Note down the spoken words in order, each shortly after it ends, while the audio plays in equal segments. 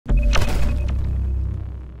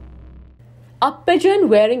A pigeon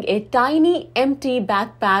wearing a tiny, empty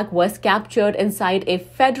backpack was captured inside a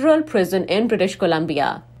federal prison in British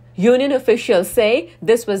Columbia. Union officials say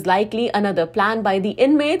this was likely another plan by the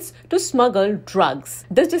inmates to smuggle drugs.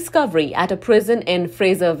 This discovery at a prison in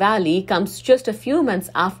Fraser Valley comes just a few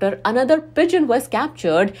months after another pigeon was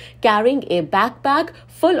captured carrying a backpack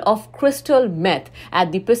full of crystal meth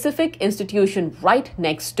at the Pacific Institution right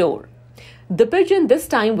next door. The pigeon this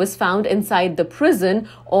time was found inside the prison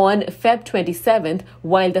on Feb 27th,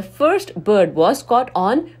 while the first bird was caught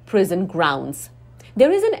on prison grounds.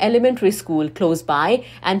 There is an elementary school close by,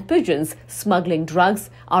 and pigeons smuggling drugs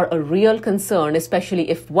are a real concern, especially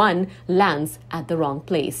if one lands at the wrong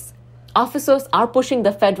place. Officers are pushing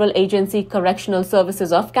the federal agency Correctional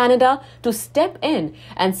Services of Canada to step in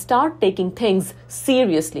and start taking things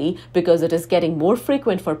seriously because it is getting more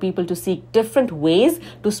frequent for people to seek different ways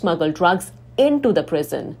to smuggle drugs into the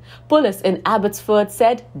prison. Police in Abbotsford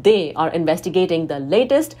said they are investigating the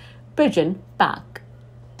latest pigeon pack.